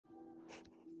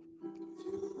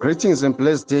Greetings and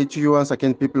blessed day to you once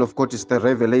again, people of God. It's the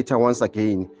Revelator once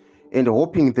again, and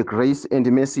hoping the grace and the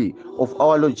mercy of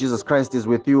our Lord Jesus Christ is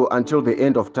with you until the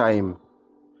end of time.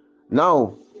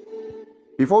 Now,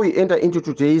 before we enter into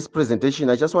today's presentation,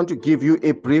 I just want to give you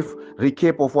a brief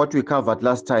recap of what we covered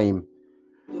last time.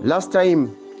 Last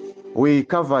time, we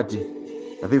covered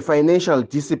the financial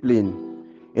discipline,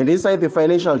 and inside the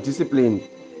financial discipline,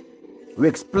 we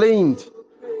explained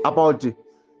about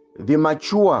the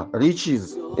mature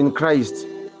riches in Christ,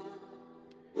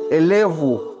 a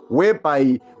level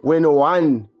whereby when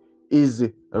one is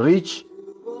rich,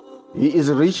 he is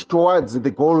rich towards the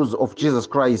goals of Jesus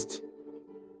Christ,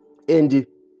 and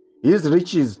his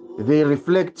riches, they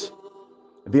reflect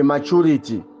the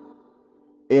maturity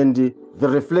and the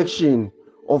reflection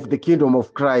of the kingdom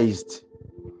of Christ.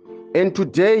 And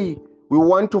today we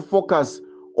want to focus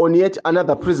on yet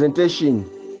another presentation,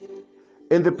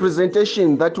 and the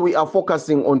presentation that we are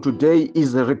focusing on today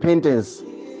is repentance.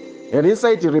 And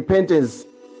inside repentance,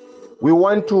 we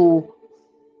want to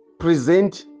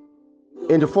present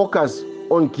and focus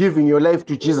on giving your life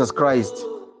to Jesus Christ.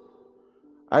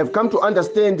 I've come to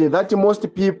understand that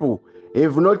most people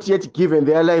have not yet given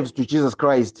their lives to Jesus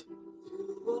Christ.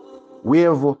 We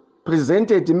have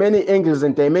presented many angles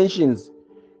and dimensions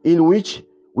in which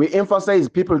we emphasize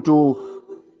people to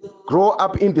grow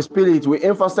up in the spirit. We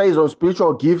emphasize on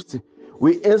spiritual gifts.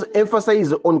 We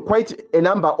emphasize on quite a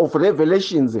number of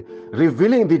revelations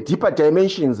revealing the deeper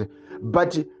dimensions.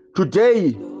 But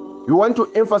today, we want to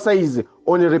emphasize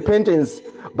on repentance.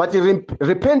 But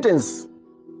repentance,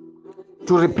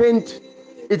 to repent,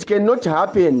 it cannot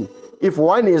happen if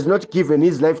one has not given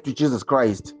his life to Jesus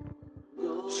Christ.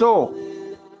 So,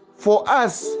 for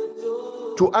us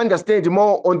to understand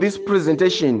more on this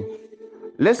presentation,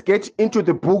 let's get into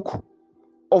the book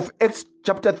of Acts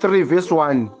chapter 3 verse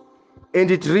 1,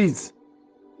 and it reads,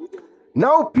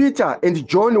 "Now Peter and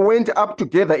John went up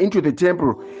together into the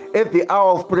temple at the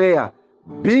hour of prayer,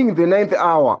 being the 9th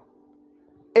hour."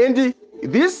 And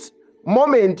this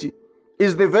moment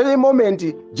is the very moment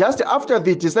just after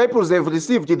the disciples have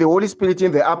received the Holy Spirit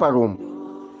in the upper room.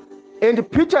 And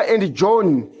Peter and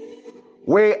John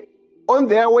were on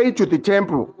their way to the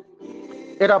temple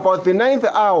at about the 9th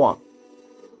hour,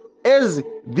 as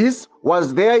this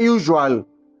was their usual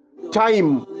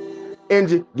time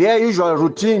and their usual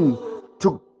routine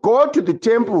to go to the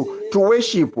temple to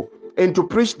worship and to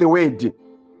preach the word.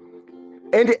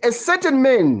 And a certain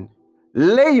man,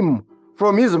 lame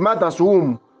from his mother's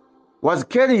womb, was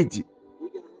carried,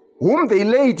 whom they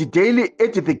laid daily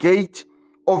at the gate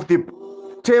of the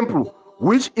temple,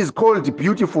 which is called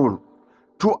Beautiful,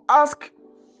 to ask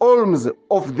alms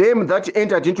of them that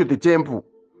entered into the temple.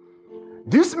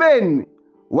 This man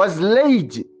was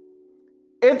laid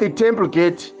at the temple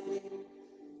gate,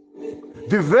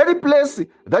 the very place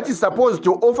that is supposed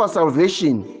to offer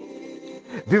salvation,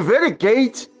 the very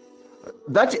gate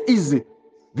that is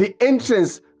the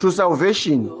entrance to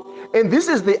salvation. And this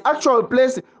is the actual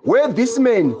place where this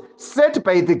man sat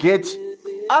by the gate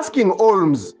asking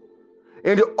alms.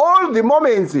 And all the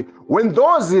moments when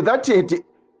those that had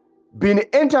been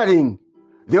entering,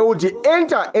 they would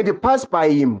enter and pass by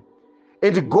him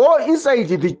and go inside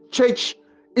the church,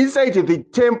 inside the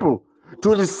temple,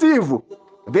 to receive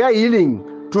their healing,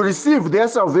 to receive their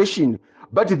salvation.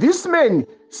 But this man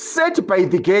sat by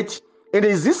the gate, and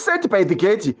as he sat by the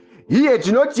gate, he had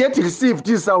not yet received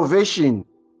his salvation.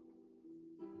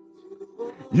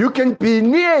 You can be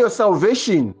near your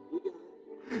salvation.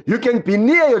 You can be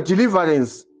near your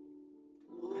deliverance.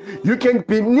 You can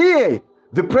be near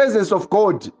the presence of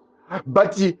God,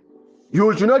 but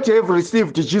you do not have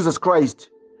received Jesus Christ.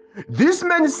 This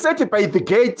man sat by the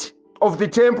gate of the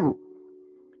temple,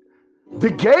 the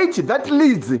gate that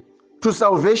leads to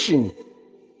salvation,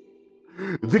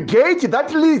 the gate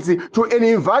that leads to an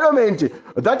environment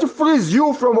that frees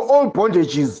you from all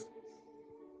bondages.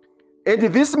 And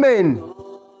this man,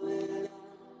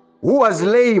 who was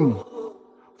lame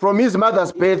from his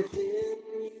mother's birth,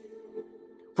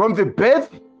 from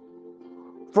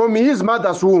his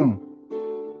mother's womb,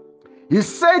 he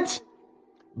sat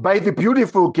by the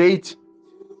beautiful gate.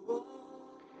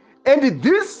 And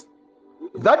this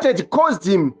that had caused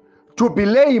him to be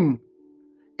lame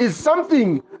is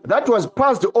something that was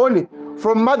passed on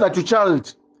from mother to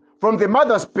child, from the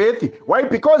mother's birth. Why?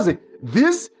 Because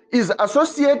this is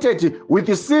associated with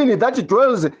the sin that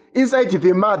dwells inside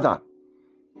the mother.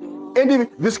 And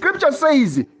the scripture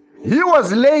says he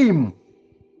was lame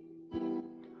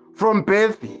from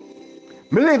birth,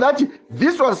 meaning that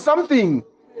this was something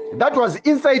that was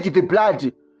inside the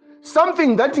blood,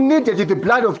 something that needed the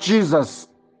blood of Jesus.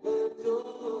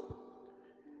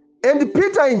 And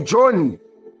Peter and John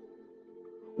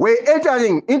were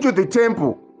entering into the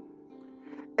temple.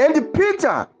 And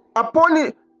Peter,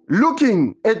 upon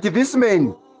looking at this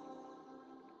man,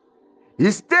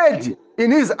 he stared in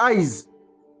his eyes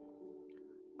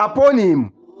upon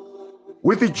him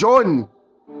with John,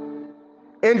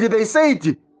 and they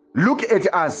said, "Look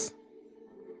at us."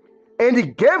 And he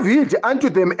gave heed unto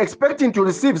them, expecting to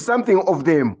receive something of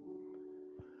them.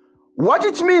 What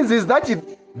it means is that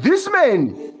this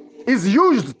man is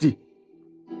used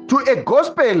to a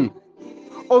gospel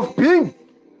of being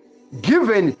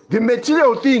given the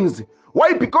material things.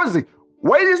 Why? Because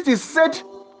while he sat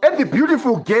at the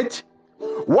beautiful gate,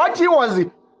 what he was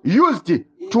used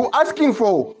to asking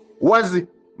for was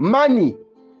money.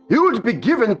 He would be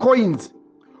given coins.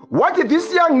 What this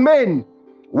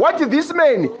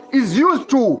man is used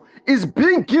to is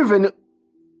being given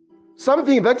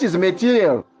something that is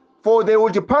material, for they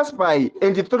would pass by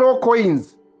and throw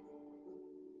coins.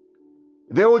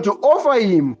 They would offer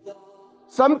him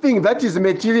something that is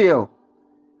material.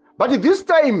 But this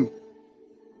time,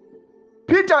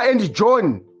 Peter and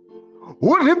John,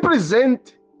 who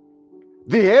represent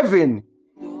the heaven,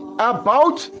 are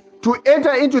about to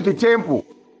enter into the temple,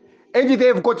 and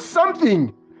they've got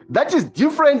something that is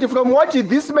different from what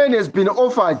this man has been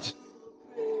offered.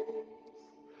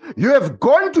 You have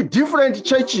gone to different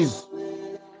churches,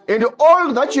 and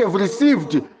all that you have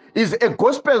received is a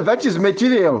gospel that is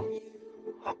material.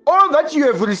 All that you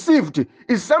have received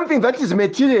is something that is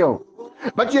material,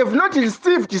 but you have not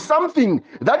received something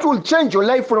that will change your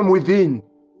life from within.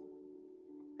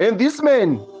 And this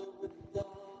man,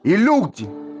 he looked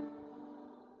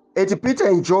at Peter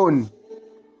and John,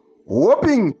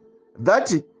 hoping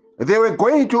that they were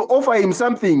going to offer him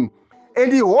something,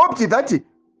 and he hoped that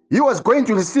he was going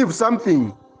to receive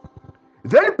something.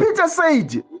 Then Peter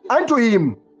said unto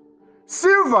him,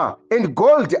 "Silver and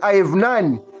gold I have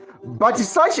none, but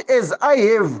such as I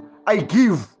have I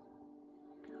give."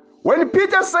 When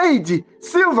Peter said,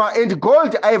 "Silver and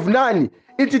gold I have none,"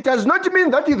 it does not mean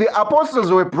that the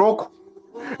apostles were broke.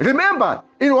 Remember,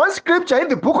 in one scripture in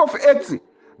the book of Acts,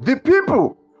 the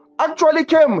people actually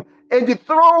came and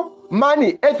threw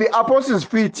money at the apostles'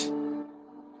 feet.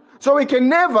 So we can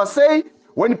never say,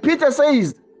 when Peter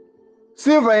says,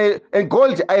 "Silver and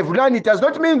gold I have none," it does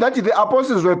not mean that the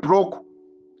apostles were broke.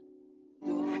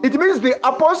 It means the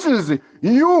apostles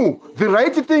knew the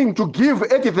right thing to give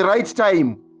at the right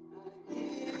time.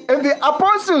 And the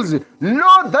apostles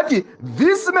know that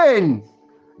this man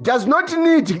does not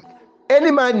need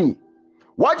any money.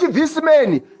 What this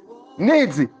man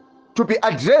needs to be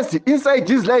addressed inside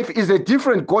his life is a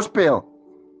different gospel.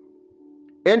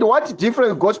 And what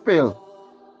different gospel?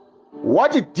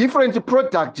 What different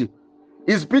product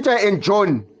is Peter and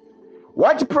John?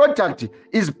 What product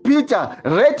is Peter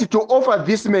ready to offer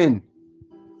this man?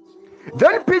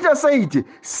 Then Peter said,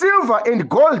 "Silver and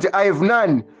gold I have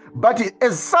none, but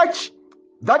as such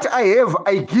that I have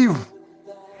I give."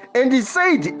 And he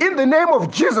said, "In the name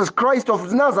of Jesus Christ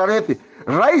of Nazareth,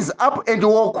 rise up and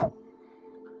walk."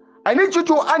 I need you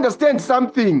to understand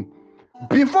something.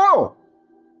 Before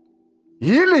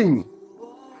healing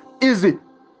is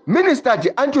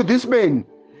ministered unto this man,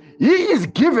 he is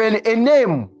given a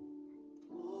name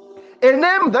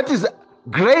that is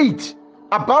great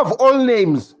above all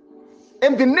names.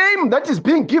 And the name that is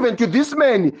being given to this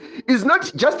man is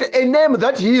not just a name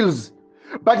that heals,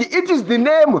 but it is the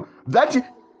name that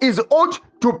is ought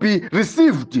to be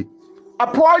received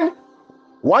upon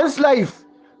one's life.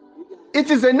 It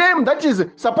is a name that is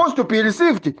supposed to be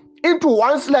received into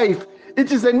one's life.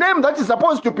 It is a name that is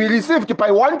supposed to be received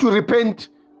by one to repent.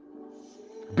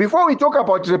 Before we talk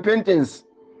about repentance,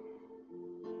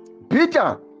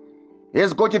 Peter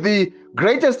has got the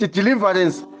greatest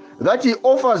deliverance that he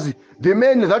offers the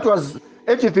man that was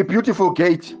at the beautiful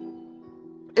gate.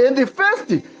 And the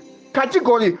first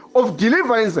category of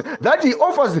deliverance that he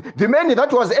offers the man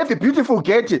that was at the beautiful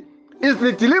gate is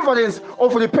the deliverance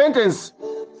of repentance.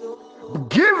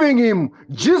 Giving him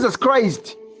Jesus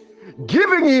Christ,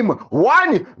 giving him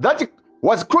one that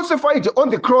was crucified on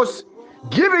the cross,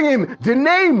 giving him the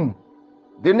name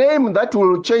that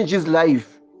will change his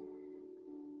life.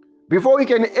 Before we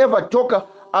can ever talk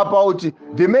about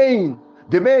the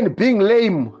man being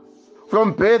lame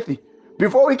from birth,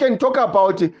 before we can talk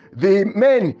about the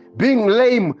man being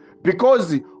lame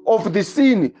because of the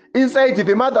sin inside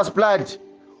the mother's blood,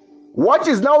 what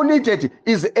is now needed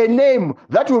is a name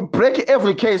that will break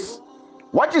every case.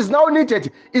 What is now needed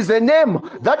is a name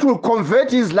that will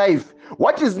convert his life.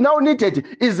 What is now needed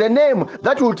is a name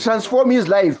that will transform his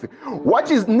life.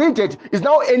 What is needed is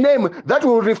now a name that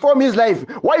will reform his life.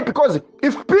 Why? Because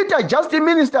if Peter just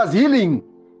ministers healing,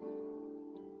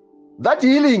 that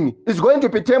healing is going to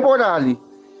be temporary.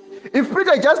 If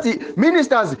Peter just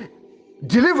ministers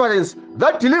deliverance,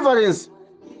 that deliverance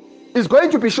is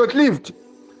going to be short-lived.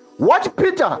 What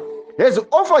Peter has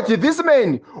offered this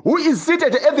man who is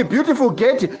seated at the beautiful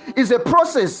gate is a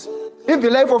process in the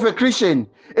life of a Christian,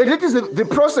 and it is the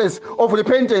process of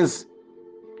repentance.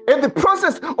 And the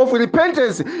process of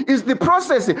repentance is the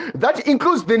process that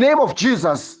includes the name of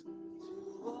Jesus.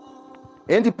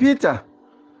 And Peter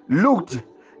looked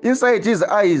inside his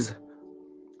eyes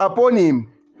upon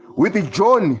him, with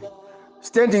John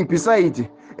standing beside.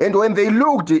 And when they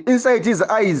looked inside his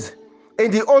eyes,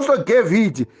 and he also gave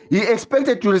heed, he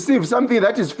expected to receive something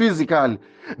that is physical.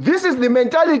 This is the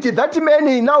mentality that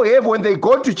many now have when they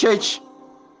go to church.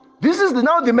 This is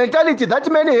now the mentality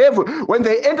that many have when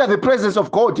they enter the presence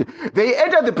of God. They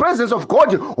enter the presence of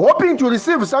God hoping to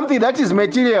receive something that is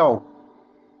material,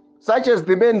 such as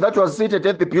the man that was seated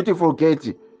at the beautiful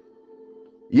gate.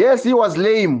 Yes, he was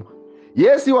lame.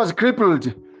 Yes, he was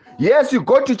crippled. Yes, you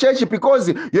go to church because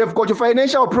you have got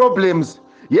financial problems.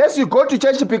 Yes, you go to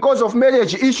church because of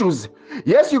marriage issues.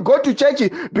 Yes, you go to church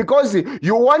because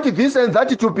you want this and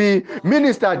that to be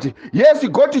ministered. Yes, you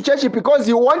go to church because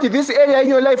you want this area in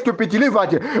your life to be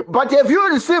delivered. But have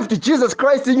you received Jesus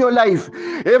Christ in your life?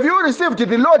 Have you received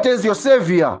the Lord as your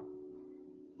Savior?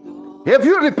 Have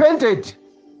you repented?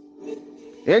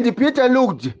 And Peter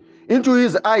looked into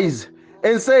his eyes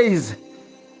and says,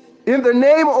 "In the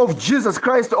name of Jesus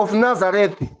Christ of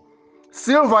Nazareth,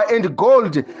 silver and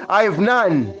gold I have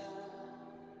none."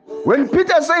 When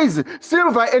Peter says,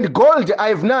 "Silver and gold I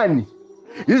have none,"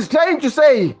 he's trying to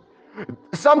say,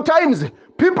 sometimes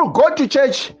people go to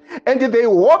church and they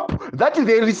hope that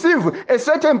they receive a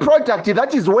certain product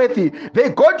that is worthy. They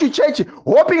go to church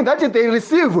hoping that they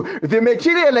receive the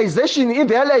materialization in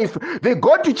their life. They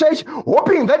go to church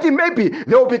hoping that maybe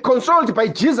they will be consoled by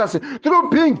Jesus through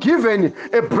being given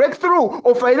a breakthrough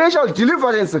of financial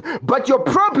deliverance. But your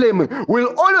problem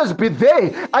will always be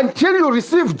there until you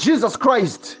receive Jesus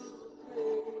Christ.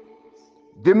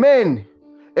 The man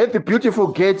at the beautiful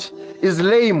gate is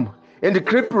lame and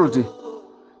crippled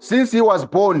since he was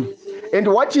born, and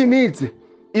what he needs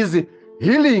is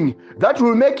healing that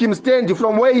will make him stand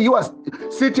from where he was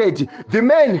seated. The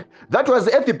man that was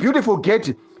at the beautiful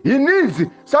gate, he needs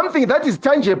something that is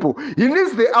tangible. He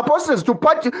needs the apostles to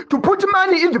put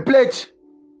money in the plate.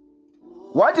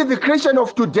 What the Christian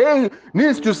of today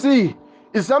needs to see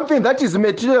is something that is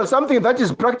material, something that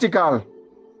is practical.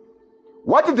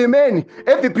 What the man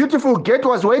at the beautiful gate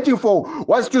was waiting for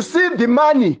was to see the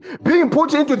money being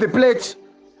put into the plate.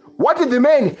 What the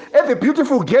man at the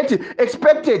beautiful gate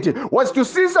expected was to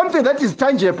see something that is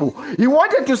tangible. He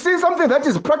wanted to see something that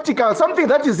is practical, something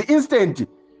that is instant.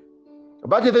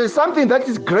 But there is something that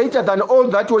is greater than all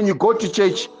that when you go to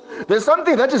church. There's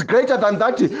something that is greater than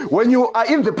that when you are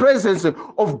in the presence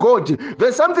of God.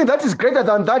 There's something that is greater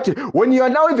than that when you are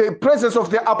now in the presence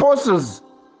of the apostles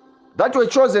that were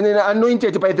chosen and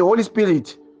anointed by the Holy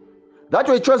Spirit, that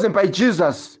were chosen by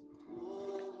Jesus.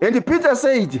 And Peter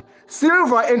said,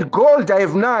 "Silver and gold I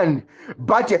have none,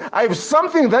 but I have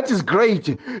something that is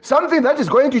great, something that is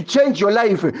going to change your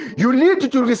life. You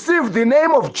need to receive the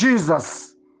name of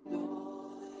Jesus."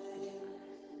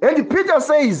 And Peter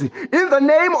says, "In the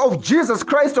name of Jesus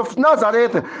Christ of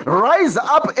Nazareth, rise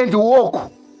up and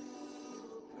walk."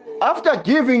 After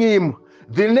giving him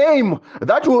the name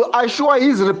that will assure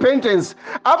his repentance,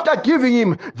 after giving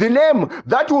him the name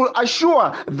that will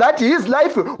assure that his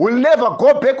life will never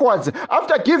go backwards,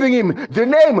 after giving him the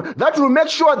name that will make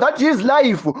sure that his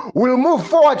life will move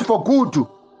forward for good,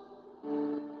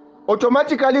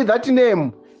 automatically that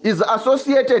name is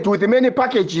associated with many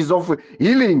packages of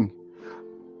healing.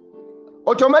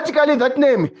 Automatically that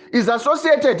name is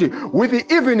associated with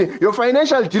even your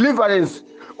financial deliverance.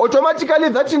 Automatically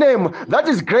that name that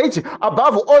is great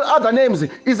above all other names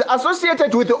is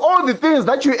associated with all the things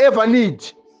that you ever need.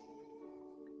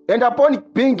 And upon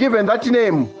being given that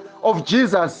name of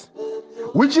Jesus,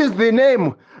 which is the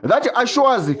name that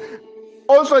assures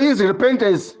also his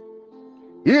repentance,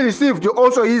 he received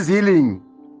also his healing.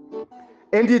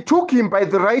 And he took him by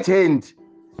the right hand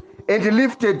and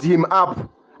lifted him up.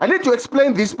 I need to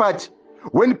explain this part.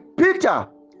 When Peter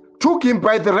took him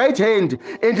by the right hand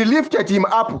and lifted him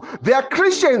up, there are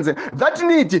Christians that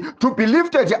need to be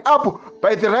lifted up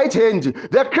by the right hand.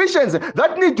 There are Christians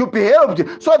that need to be helped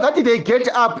so that they get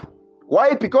up.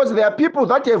 Why? Because there are people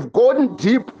that have gone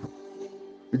deep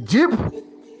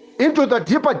into the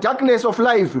deeper darkness of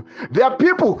life. There are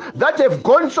people that have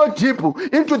gone so deep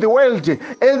into the world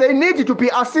and they need to be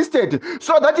assisted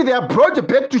so that they are brought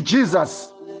back to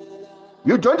Jesus.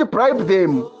 You don't bribe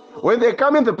them. when they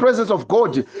come in the presence of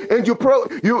God, and you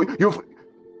promise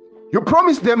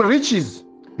them riches,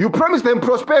 you promise them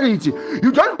prosperity,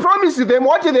 you don't promise them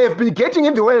what they have been getting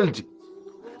in the world.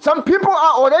 Some people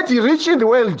are already rich in the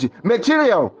world,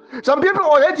 material. Some people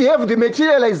already have the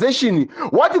materialization.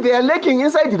 What they are lacking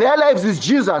inside their lives is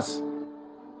Jesus.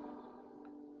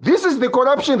 This is the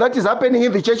corruption that is happening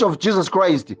in the Church of Jesus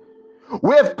Christ.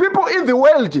 We have people in the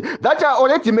world that are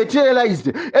already materialized,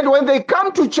 and when they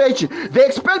come to church, they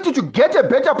expect you to get a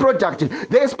better product.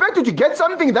 They expect you to get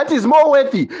something that is more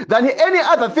worthy than any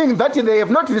other thing that they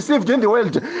have not received in the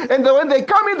world. And when they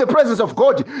come in the presence of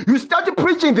God, you start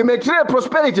preaching the material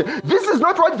prosperity. This is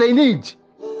not what they need.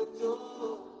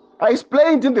 I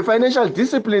explained in the financial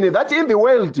discipline that in the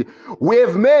world, we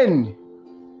have men,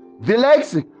 the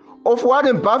likes of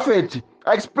Warren Buffett.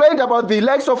 I explained about the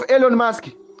likes of Elon Musk.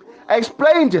 I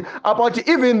explained about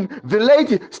even the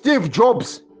late Steve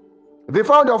Jobs, the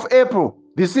founder of Apple,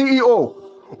 the CEO,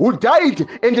 who died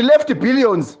and left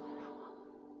billions.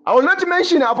 I will not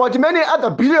mention about many other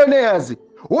billionaires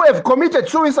who have committed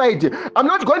suicide. I'm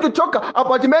not going to talk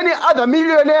about many other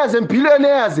millionaires and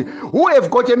billionaires who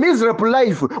have got a miserable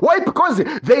life. Why? Because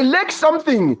they lack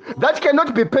something that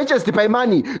cannot be purchased by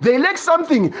money. They lack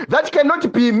something that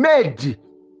cannot be made.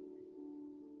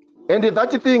 And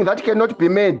that thing that cannot be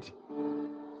made,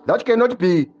 that cannot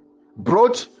be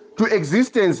brought to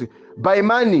existence by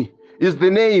money, is the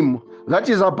name that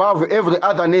is above every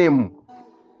other name.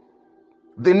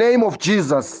 The name of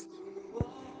Jesus.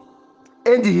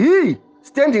 And he,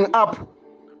 standing up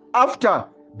after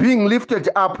being lifted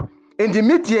up, and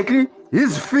immediately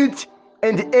his feet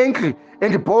and ankle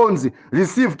and bones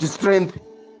received strength.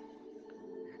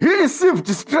 He received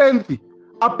strength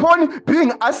upon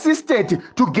being assisted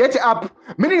to get up,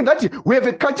 meaning that we have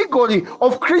a category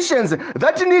of Christians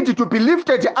that need to be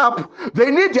lifted up.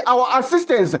 They need our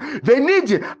assistance. They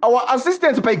need our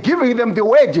assistance by giving them the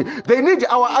word. They need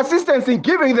our assistance in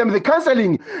giving them the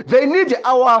counseling. They need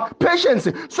our patience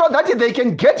so that they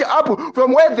can get up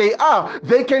from where they are.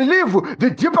 They can leave the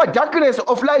deeper darkness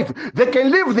of life. They can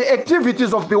leave the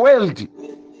activities of the world,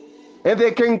 and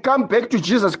they can come back to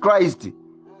Jesus Christ.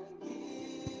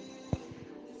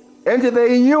 And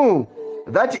they knew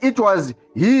that it was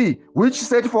he which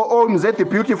set for alms at the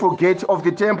beautiful gate of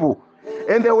the temple.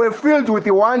 And they were filled with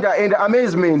wonder and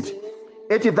amazement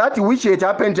at that which had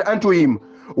happened unto him.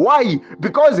 Why?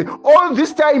 Because all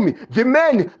this time, the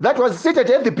man that was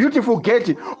seated at the beautiful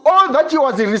gate, all that he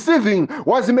was receiving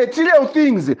was material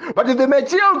things. But the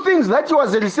material things that he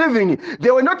was receiving, they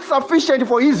were not sufficient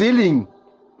for his healing.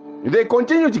 They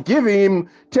continued giving him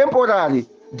temporary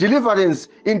deliverance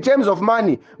in terms of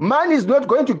money. Money is not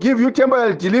going to give you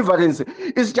temporary deliverance.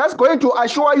 It's just going to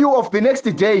assure you of the next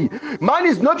day. Money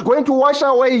is not going to wash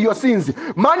away your sins.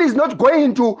 Money is not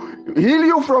going to heal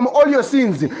you from all your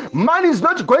sins. Money is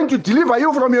not going to deliver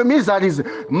you from your miseries.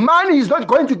 Money is not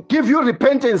going to give you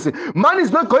repentance. Money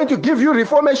is not going to give you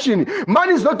reformation.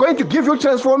 Money is not going to give you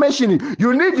transformation.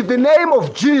 You need the name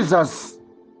of Jesus.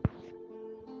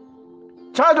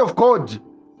 Child of God,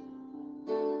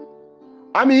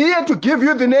 I'm here to give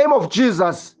you the name of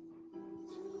Jesus.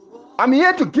 I'm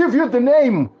here to give you the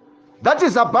name that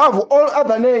is above all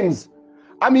other names.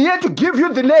 I'm here to give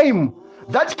you the name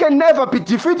that can never be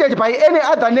defeated by any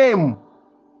other name.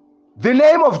 The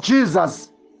name of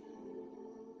Jesus.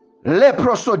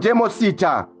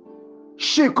 Leprosodemosita,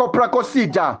 Shiko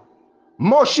Prakosida,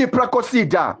 Moshi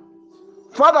Prakosida.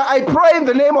 Father, I pray in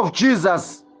the name of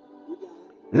Jesus.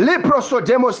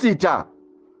 Leprosodemosita.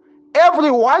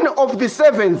 Every one of the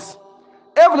servants,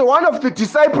 every one of the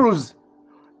disciples,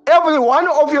 every one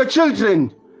of your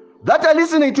children that are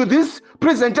listening to this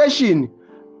presentation,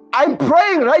 I'm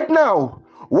praying right now,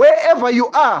 wherever you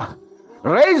are,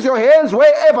 raise your hands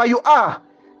wherever you are,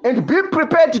 and be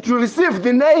prepared to receive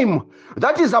the name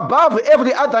that is above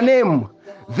every other name,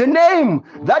 the name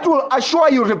that will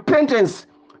assure you repentance,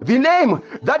 the name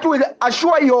that will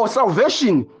assure your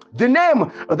salvation, the name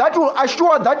that will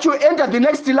assure that you enter the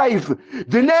next life,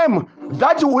 the name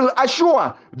that will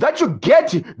assure that you get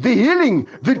the healing,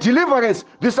 the deliverance,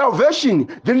 the salvation,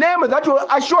 the name that will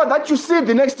assure that you see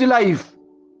the next life,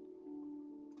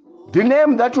 the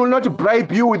name that will not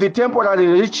bribe you with the temporary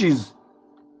riches,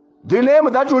 the name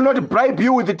that will not bribe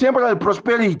you with the temporary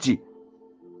prosperity.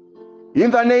 In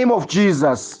the name of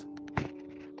Jesus.